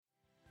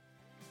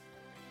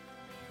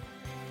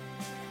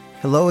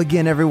Hello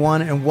again,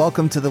 everyone, and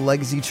welcome to the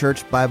Legacy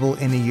Church Bible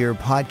in a Year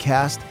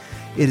podcast.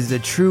 It is a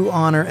true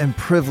honor and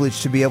privilege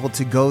to be able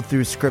to go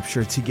through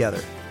Scripture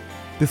together.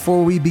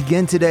 Before we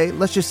begin today,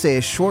 let's just say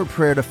a short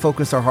prayer to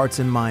focus our hearts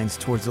and minds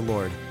towards the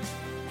Lord.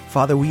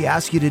 Father, we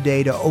ask you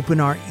today to open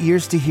our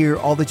ears to hear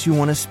all that you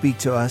want to speak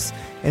to us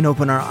and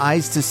open our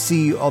eyes to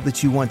see all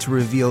that you want to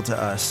reveal to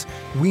us.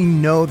 We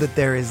know that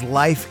there is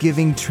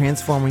life-giving,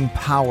 transforming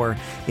power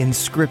in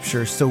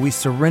Scripture, so we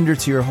surrender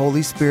to your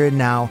Holy Spirit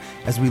now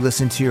as we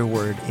listen to your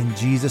word. In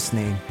Jesus'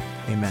 name,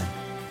 amen.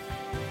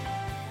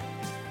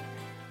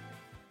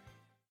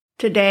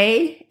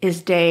 Today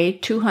is day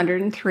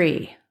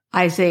 203,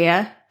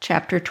 Isaiah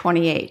chapter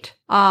 28.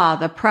 Ah,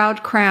 the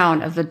proud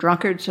crown of the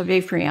drunkards of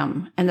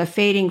Ephraim, and the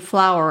fading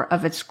flower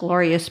of its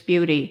glorious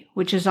beauty,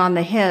 which is on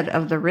the head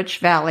of the rich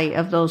valley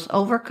of those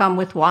overcome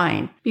with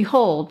wine.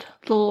 Behold,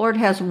 the Lord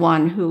has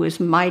one who is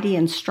mighty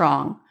and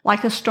strong,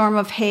 like a storm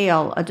of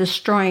hail, a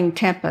destroying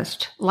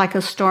tempest, like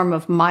a storm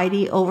of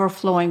mighty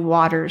overflowing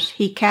waters,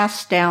 he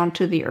casts down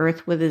to the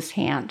earth with his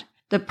hand.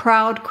 The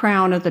proud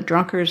crown of the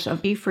drunkards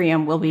of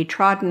Ephraim will be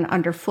trodden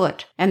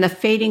underfoot, and the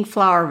fading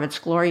flower of its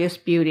glorious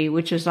beauty,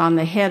 which is on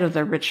the head of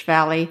the rich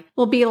valley,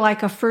 will be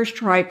like a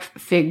first-ripe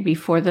fig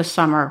before the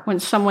summer. When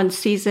someone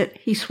sees it,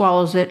 he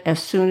swallows it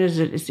as soon as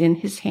it is in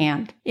his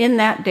hand. In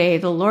that day,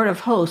 the Lord of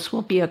hosts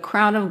will be a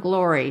crown of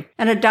glory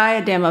and a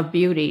diadem of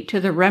beauty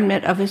to the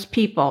remnant of his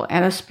people,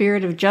 and a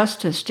spirit of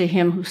justice to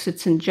him who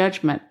sits in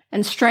judgment,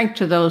 and strength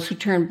to those who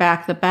turn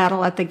back the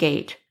battle at the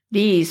gate.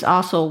 These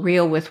also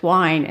reel with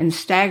wine and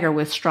stagger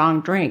with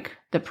strong drink.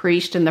 The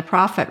priest and the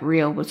prophet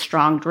reel with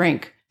strong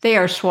drink. They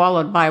are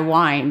swallowed by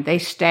wine. They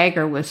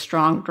stagger with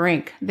strong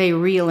drink. They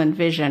reel in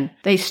vision.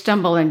 They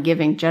stumble in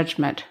giving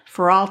judgment.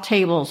 For all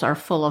tables are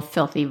full of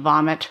filthy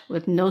vomit,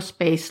 with no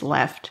space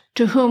left.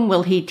 To whom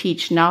will he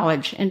teach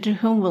knowledge, and to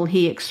whom will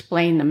he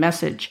explain the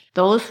message?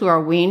 Those who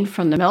are weaned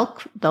from the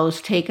milk,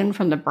 those taken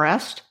from the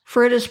breast?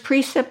 For it is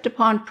precept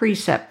upon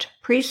precept,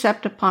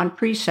 precept upon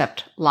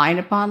precept, line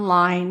upon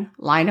line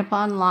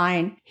upon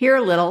line, here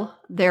a little,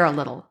 there a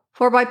little.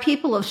 For by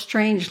people of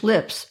strange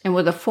lips and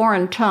with a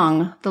foreign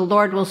tongue, the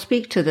Lord will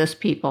speak to this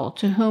people,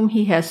 to whom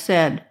he has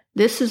said,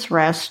 This is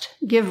rest,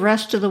 give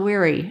rest to the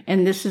weary,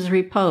 and this is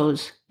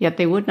repose. Yet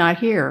they would not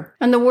hear.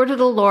 And the word of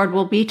the Lord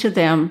will be to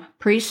them,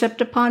 precept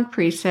upon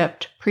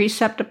precept,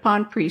 precept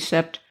upon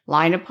precept,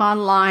 line upon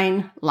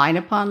line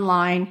upon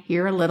line,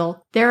 here a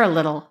little, there a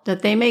little,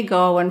 that they may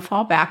go and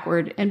fall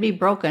backward and be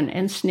broken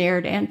and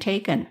snared and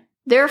taken.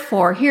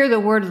 Therefore, hear the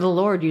word of the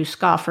Lord, you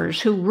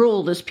scoffers, who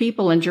rule this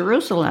people in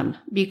Jerusalem,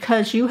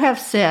 because you have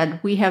said,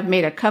 We have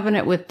made a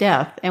covenant with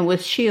death, and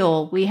with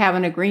Sheol we have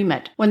an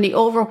agreement. When the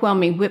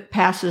overwhelming whip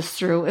passes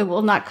through, it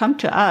will not come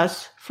to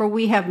us, for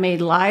we have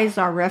made lies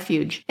our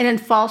refuge, and in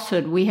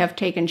falsehood we have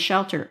taken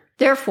shelter.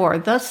 Therefore,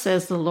 thus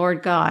says the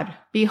Lord God,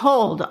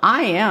 Behold,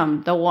 I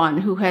am the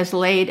one who has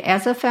laid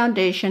as a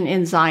foundation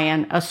in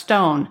Zion a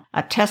stone,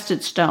 a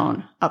tested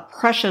stone, a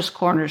precious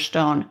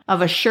cornerstone,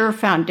 of a sure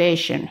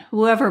foundation.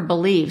 Whoever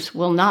believes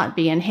will not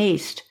be in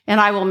haste. And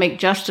I will make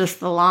justice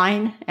the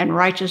line, and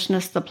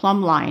righteousness the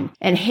plumb line.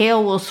 And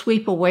hail will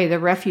sweep away the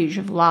refuge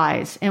of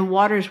lies, and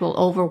waters will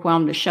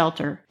overwhelm the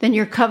shelter. Then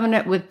your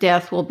covenant with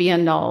death will be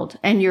annulled,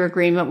 and your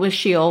agreement with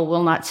Sheol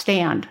will not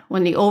stand.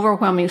 When the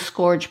overwhelming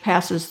scourge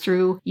passes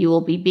through, you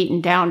will be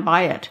beaten down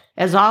by it.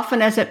 As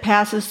often as it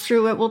passes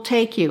through, it will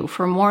take you.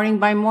 For morning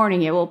by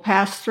morning it will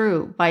pass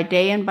through, by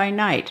day and by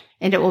night.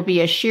 And it will be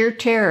a sheer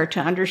terror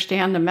to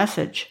understand the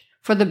message.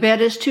 For the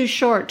bed is too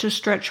short to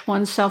stretch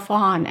oneself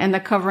on, and the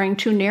covering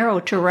too narrow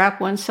to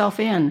wrap oneself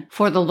in.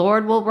 For the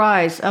Lord will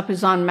rise up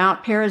as on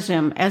Mount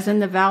Perazim, as in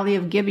the valley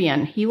of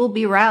Gibeon. He will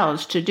be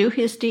roused to do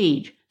his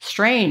deed.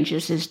 Strange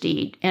is his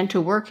deed, and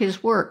to work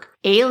his work.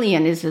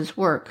 Alien is his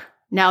work.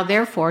 Now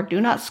therefore do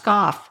not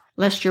scoff,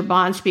 lest your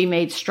bonds be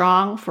made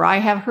strong, for I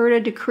have heard a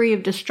decree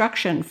of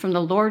destruction from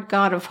the Lord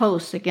God of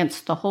hosts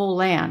against the whole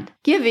land.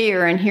 Give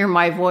ear and hear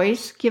my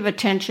voice, give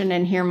attention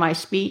and hear my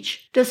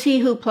speech. Does he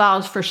who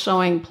plows for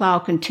sowing plow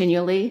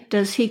continually?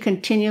 Does he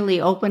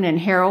continually open and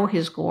harrow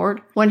his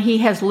gourd? When he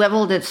has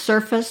leveled its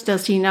surface,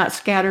 does he not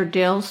scatter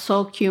dill,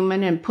 sow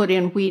cumin, and put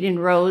in wheat in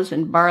rows,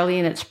 and barley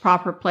in its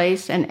proper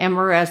place, and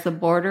emmer as the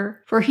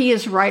border? For he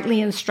is rightly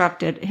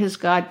instructed, his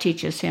God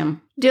teaches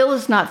him. Dill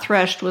is not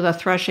threshed with a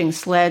threshing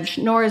sledge,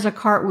 nor is a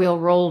cartwheel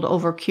rolled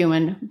over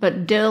cumin,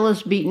 but dill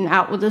is beaten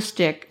out with a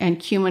stick, and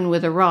cumin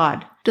with a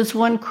rod. Does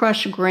one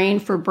crush grain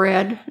for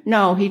bread?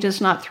 No, he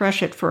does not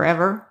thresh it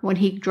forever. When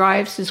he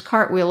drives his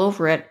cartwheel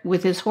over it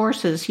with his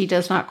horses, he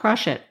does not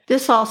crush it.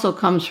 This also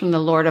comes from the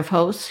Lord of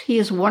hosts. He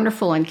is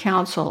wonderful in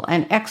counsel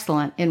and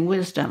excellent in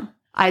wisdom.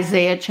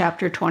 Isaiah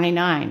chapter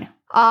 29.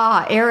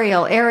 Ah,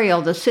 Ariel,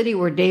 Ariel, the city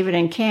where David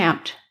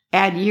encamped.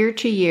 Add year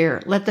to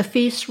year. Let the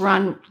feasts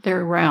run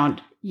their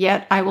round.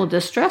 Yet I will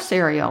distress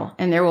Ariel,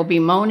 and there will be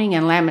moaning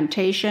and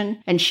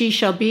lamentation, and she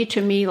shall be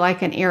to me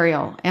like an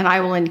Ariel, and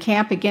I will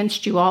encamp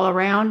against you all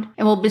around,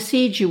 and will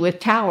besiege you with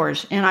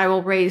towers, and I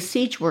will raise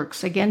siege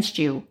works against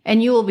you.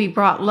 And you will be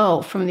brought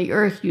low, from the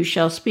earth you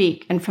shall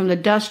speak, and from the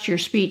dust your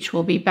speech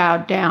will be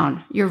bowed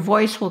down. Your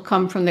voice will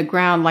come from the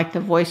ground like the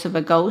voice of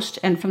a ghost,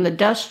 and from the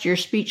dust your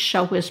speech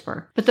shall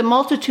whisper. But the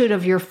multitude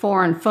of your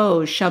foreign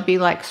foes shall be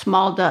like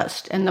small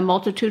dust, and the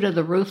multitude of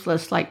the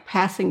ruthless like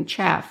passing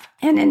chaff.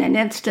 And in an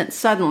instant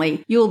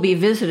suddenly you will be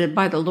visited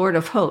by the Lord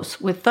of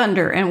hosts, with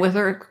thunder and with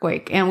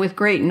earthquake and with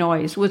great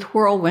noise, with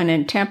whirlwind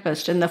and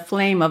tempest and the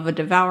flame of a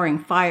devouring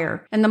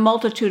fire. And the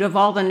multitude of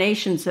all the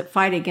nations that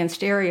fight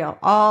against Ariel,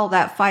 all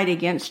that fight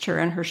against her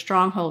and her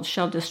strongholds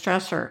shall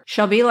distress her,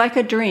 shall be like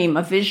a dream,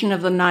 a vision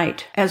of the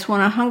night, as when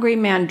a hungry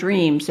man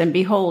dreams, and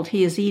behold,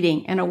 he is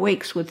eating, and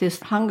awakes with his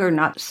hunger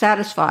not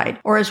satisfied,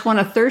 or as when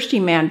a thirsty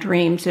man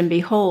dreams, and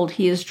behold,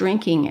 he is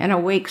drinking, and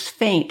awakes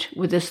faint,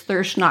 with his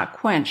thirst not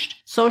quenched.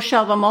 So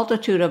shall the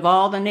multitude of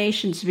all the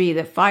nations be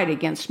that fight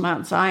against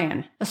Mount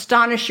Zion.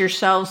 Astonish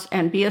yourselves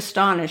and be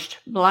astonished.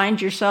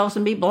 Blind yourselves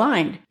and be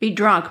blind. Be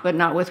drunk, but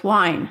not with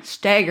wine.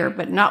 Stagger,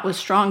 but not with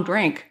strong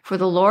drink. For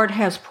the Lord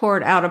has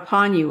poured out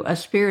upon you a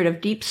spirit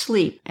of deep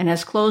sleep, and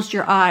has closed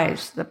your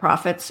eyes, the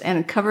prophets,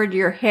 and covered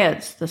your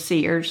heads, the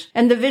seers.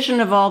 And the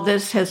vision of all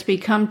this has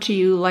become to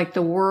you like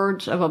the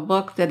words of a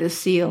book that is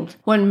sealed.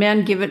 When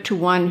men give it to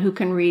one who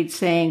can read,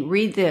 saying,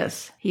 "Read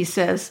this," he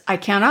says, "I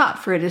cannot,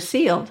 for it is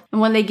sealed."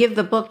 And when they give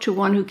the book to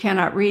one who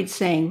cannot read,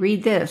 saying,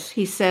 "Read this,"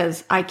 he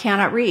says, "I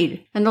cannot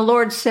read." And the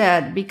Lord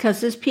said,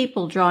 "Because this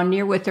people draw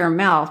near with their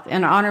mouth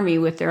and honor me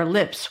with their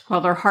lips,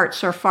 while their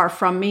hearts are far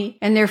from me,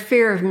 and their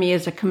fear of me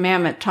is a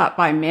commandment taught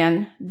by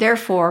men.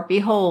 Therefore,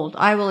 behold,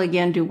 I will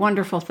again do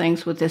wonderful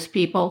things with this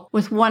people,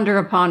 with wonder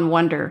upon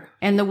wonder.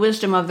 And the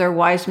wisdom of their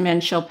wise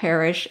men shall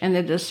perish, and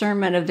the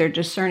discernment of their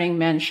discerning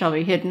men shall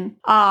be hidden.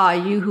 Ah,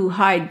 you who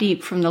hide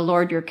deep from the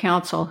Lord your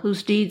counsel,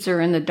 whose deeds are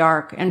in the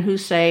dark, and who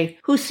say,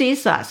 'Who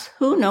sees us?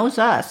 Who knows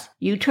us?'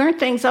 You turn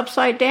things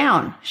upside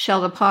down.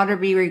 Shall the potter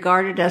be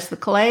regarded as the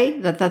clay,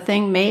 that the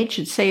thing made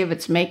should say of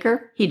its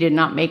maker, 'He did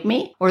not make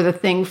me'? Or the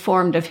thing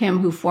formed of him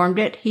who formed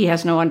it, 'He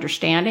has no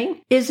understanding'?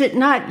 Is it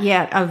not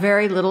yet a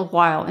very little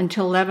while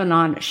until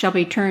Lebanon shall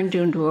be turned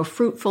into a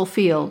fruitful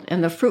field,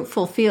 and the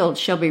fruitful field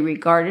shall be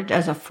regarded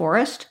as a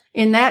forest?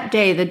 In that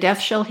day the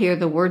deaf shall hear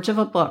the words of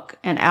a book,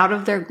 and out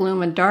of their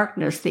gloom and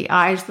darkness the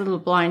eyes of the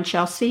blind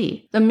shall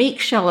see. The meek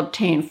shall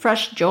obtain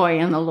fresh joy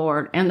in the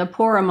Lord, and the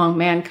poor among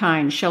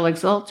mankind shall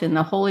exult in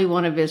the Holy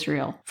One of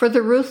Israel. For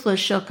the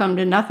ruthless shall come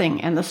to nothing,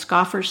 and the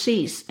scoffer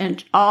cease,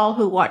 and all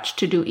who watch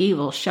to do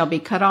evil shall be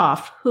cut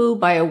off, who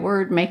by a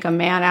word make a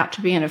man out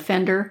to be an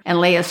offender,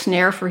 and lay a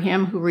snare for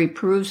him who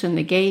reproves in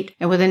the gate,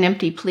 and with an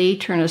empty plea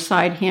turn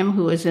aside him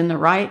who is in the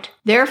right.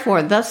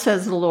 Therefore thus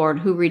says the Lord,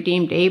 who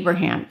redeemed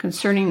Abraham,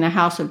 concerning the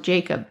house of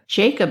Jacob,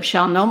 Jacob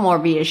shall no more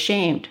be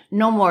ashamed,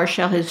 no more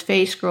shall his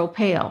face grow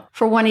pale.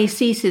 For when he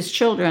sees his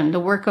children,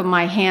 the work of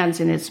my hands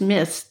in its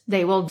midst,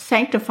 they will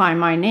sanctify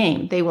my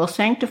name, they will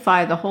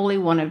sanctify the Holy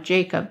One of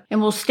Jacob,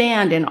 and will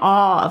stand in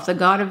awe of the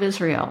God of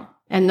Israel.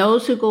 And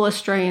those who go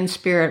astray in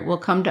spirit will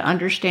come to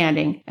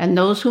understanding, and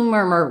those who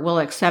murmur will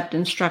accept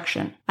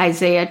instruction.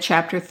 Isaiah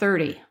chapter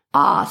 30.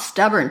 Ah,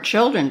 stubborn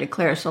children,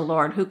 declares the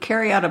Lord, who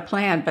carry out a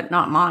plan but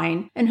not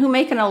mine, and who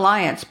make an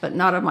alliance but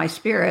not of my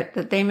spirit,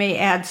 that they may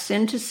add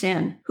sin to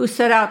sin, who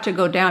set out to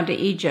go down to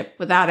Egypt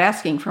without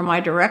asking for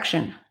my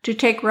direction, to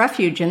take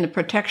refuge in the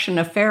protection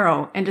of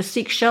Pharaoh, and to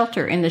seek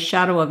shelter in the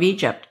shadow of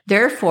Egypt.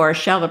 Therefore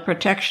shall the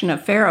protection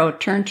of Pharaoh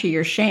turn to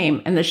your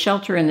shame, and the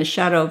shelter in the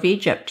shadow of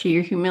Egypt to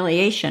your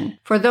humiliation.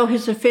 For though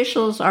his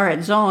officials are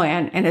at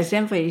Zoan, and his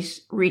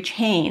envoys reach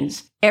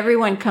Hanes,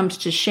 everyone comes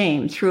to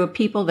shame through a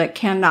people that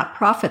cannot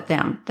profit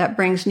them, that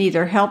brings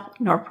neither help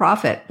nor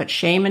profit, but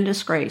shame and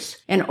disgrace.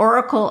 An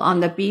oracle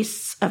on the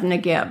beasts of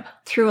Negeb,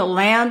 through a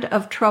land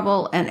of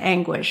trouble and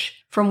anguish.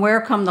 From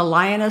where come the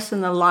lioness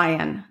and the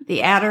lion,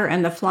 the adder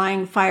and the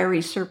flying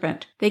fiery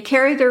serpent? They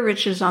carry their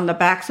riches on the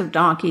backs of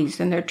donkeys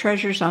and their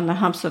treasures on the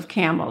humps of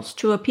camels,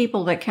 to a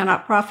people that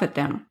cannot profit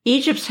them.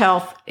 Egypt's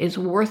health is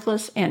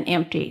worthless and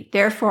empty.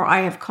 Therefore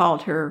I have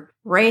called her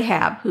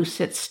Rahab, who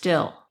sits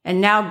still. And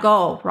now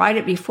go, write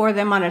it before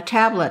them on a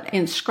tablet,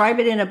 inscribe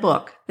it in a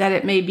book, that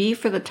it may be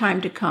for the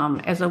time to come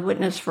as a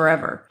witness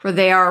forever. For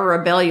they are a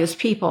rebellious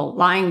people,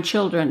 lying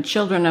children,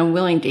 children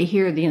unwilling to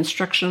hear the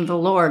instruction of the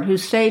Lord, who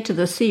say to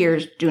the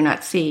seers, do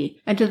not see,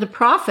 and to the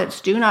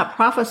prophets, do not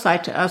prophesy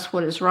to us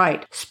what is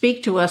right.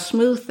 Speak to us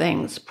smooth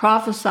things,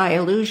 prophesy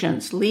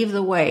illusions, leave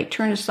the way,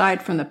 turn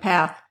aside from the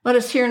path. Let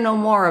us hear no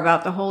more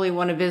about the Holy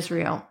One of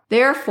Israel.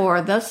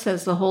 Therefore, thus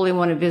says the Holy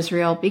One of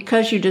Israel,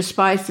 because you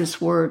despise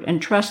this word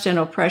and trust in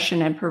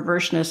oppression and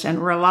perverseness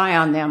and rely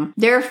on them,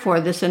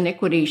 therefore this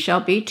iniquity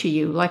shall be to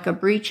you like a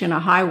breach in a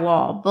high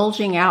wall,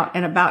 bulging out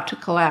and about to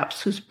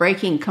collapse, whose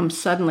breaking comes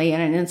suddenly in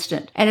an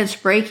instant. And its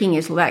breaking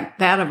is like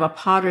that of a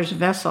potter's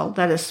vessel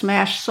that is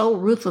smashed so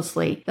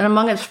ruthlessly that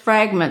among its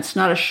fragments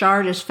not a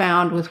shard is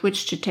found with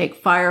which to take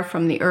fire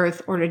from the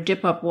earth or to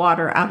dip up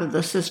water out of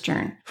the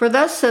cistern. For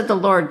thus said the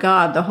Lord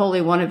God, the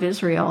Holy One of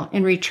Israel,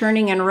 in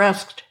returning and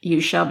rest you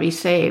shall be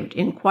saved.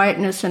 In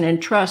quietness and in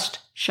trust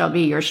shall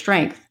be your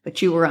strength. But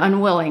you were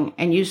unwilling,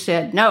 and you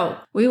said, No,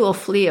 we will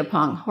flee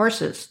upon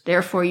horses.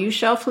 Therefore you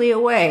shall flee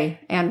away,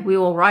 and we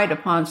will ride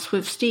upon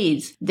swift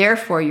steeds.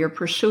 Therefore your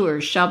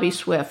pursuers shall be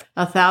swift.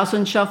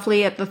 1,000 shall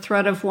flee at the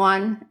threat of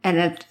one, and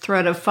at the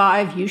threat of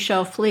 5 you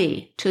shall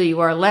flee, till you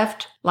are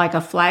left like a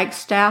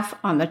flagstaff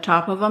on the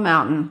top of a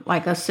mountain,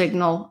 like a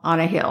signal on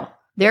a hill.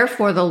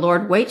 Therefore the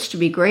Lord waits to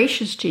be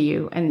gracious to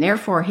you, and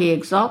therefore he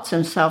exalts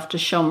himself to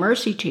show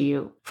mercy to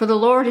you. For the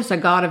Lord is a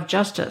God of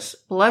justice.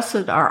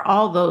 Blessed are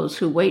all those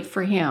who wait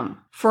for him.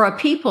 For a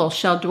people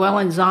shall dwell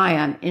in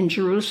Zion, in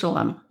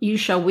Jerusalem. You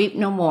shall weep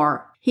no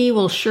more. He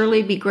will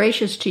surely be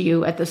gracious to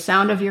you at the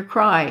sound of your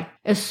cry.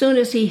 As soon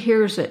as he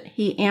hears it,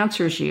 he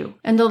answers you.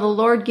 And though the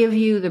Lord give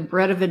you the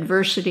bread of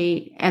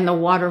adversity and the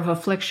water of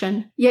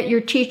affliction, yet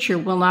your teacher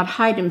will not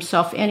hide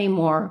himself any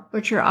more,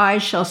 but your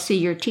eyes shall see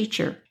your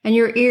teacher. And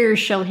your ears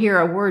shall hear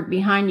a word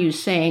behind you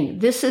saying,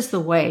 This is the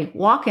way,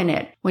 walk in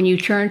it, when you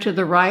turn to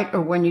the right or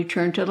when you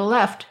turn to the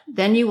left.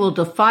 Then you will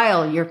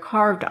defile your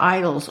carved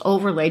idols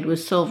overlaid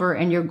with silver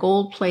and your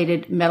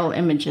gold-plated metal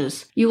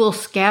images. You will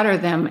scatter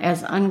them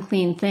as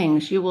unclean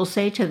things. You will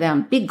say to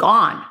them, Be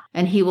gone!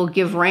 And he will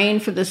give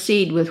rain for the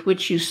seed with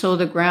which you sow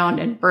the ground,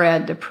 and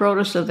bread, the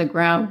produce of the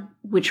ground,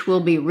 which will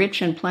be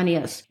rich and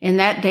plenteous. In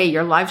that day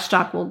your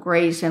livestock will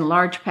graze in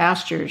large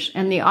pastures,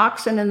 and the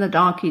oxen and the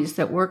donkeys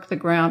that work the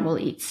ground will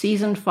eat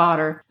seasoned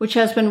fodder, which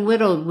has been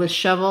whittled with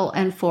shovel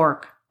and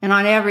fork. And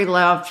on every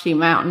lofty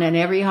mountain and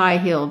every high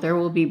hill there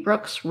will be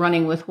brooks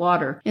running with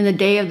water, in the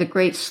day of the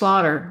great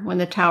slaughter, when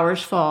the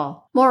towers fall.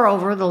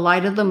 Moreover, the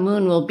light of the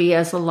moon will be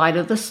as the light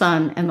of the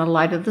sun, and the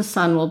light of the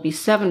sun will be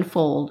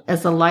sevenfold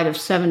as the light of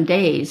 7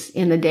 days,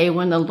 in the day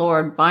when the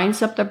Lord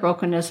binds up the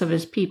brokenness of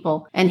his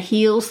people and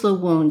heals the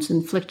wounds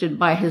inflicted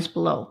by his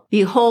blow.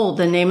 Behold,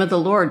 the name of the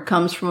Lord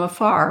comes from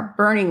afar,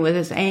 burning with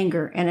his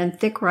anger and in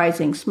thick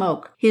rising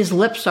smoke. His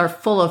lips are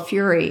full of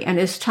fury, and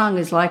his tongue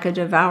is like a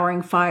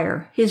devouring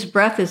fire. His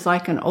breath is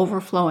like an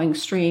overflowing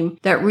stream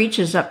that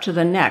reaches up to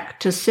the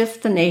neck, to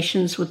sift the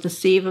nations with the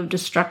sieve of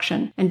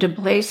destruction, and to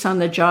place on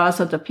the jaws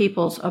of the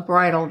peoples a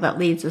bridle that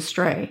leads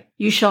astray.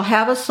 You shall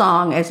have a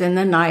song as in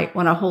the night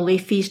when a holy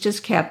feast is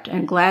kept,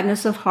 and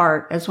gladness of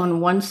heart as when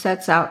one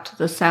sets out to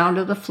the sound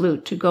of the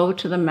flute to go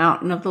to the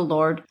mountain of the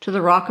Lord, to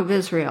the rock of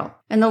Israel.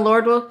 And the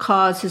Lord will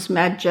cause his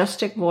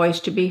majestic voice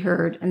to be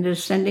heard, and the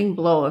descending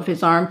blow of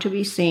his arm to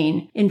be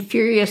seen, in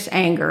furious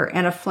anger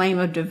and a flame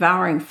of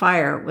devouring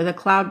fire, with a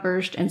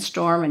cloudburst and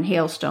storm and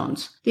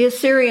hailstones. The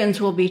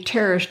Assyrians will be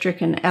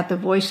terror-stricken at the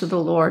voice of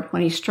the Lord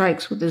when he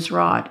strikes with his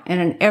rod,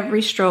 and in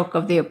every stroke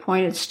of the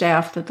appointed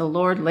staff that the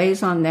Lord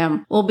lays on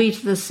them will be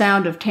to the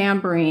sound of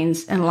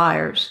tambourines and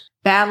lyres.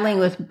 Battling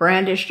with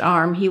brandished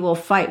arm, he will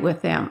fight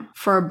with them.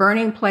 For a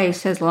burning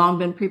place has long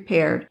been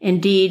prepared.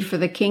 Indeed, for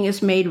the king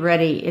is made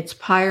ready, its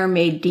pyre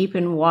made deep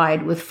and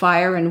wide, with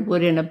fire and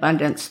wood in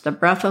abundance. The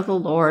breath of the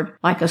Lord,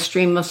 like a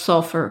stream of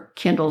sulfur,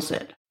 kindles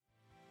it.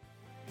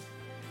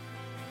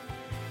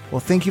 Well,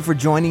 thank you for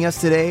joining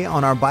us today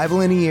on our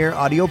Bible in a Year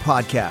audio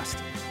podcast.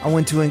 I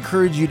want to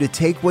encourage you to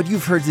take what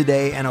you've heard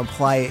today and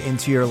apply it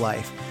into your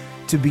life,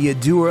 to be a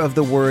doer of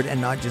the word and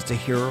not just a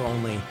hearer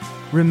only.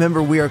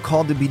 Remember, we are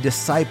called to be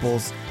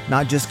disciples,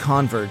 not just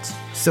converts.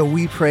 So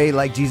we pray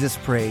like Jesus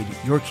prayed,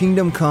 Your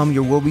kingdom come,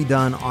 your will be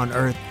done on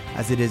earth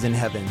as it is in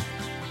heaven.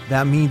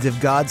 That means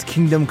if God's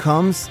kingdom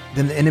comes,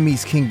 then the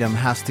enemy's kingdom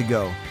has to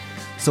go.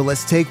 So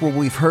let's take what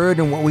we've heard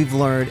and what we've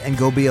learned and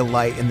go be a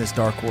light in this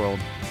dark world.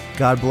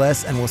 God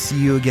bless, and we'll see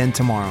you again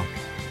tomorrow.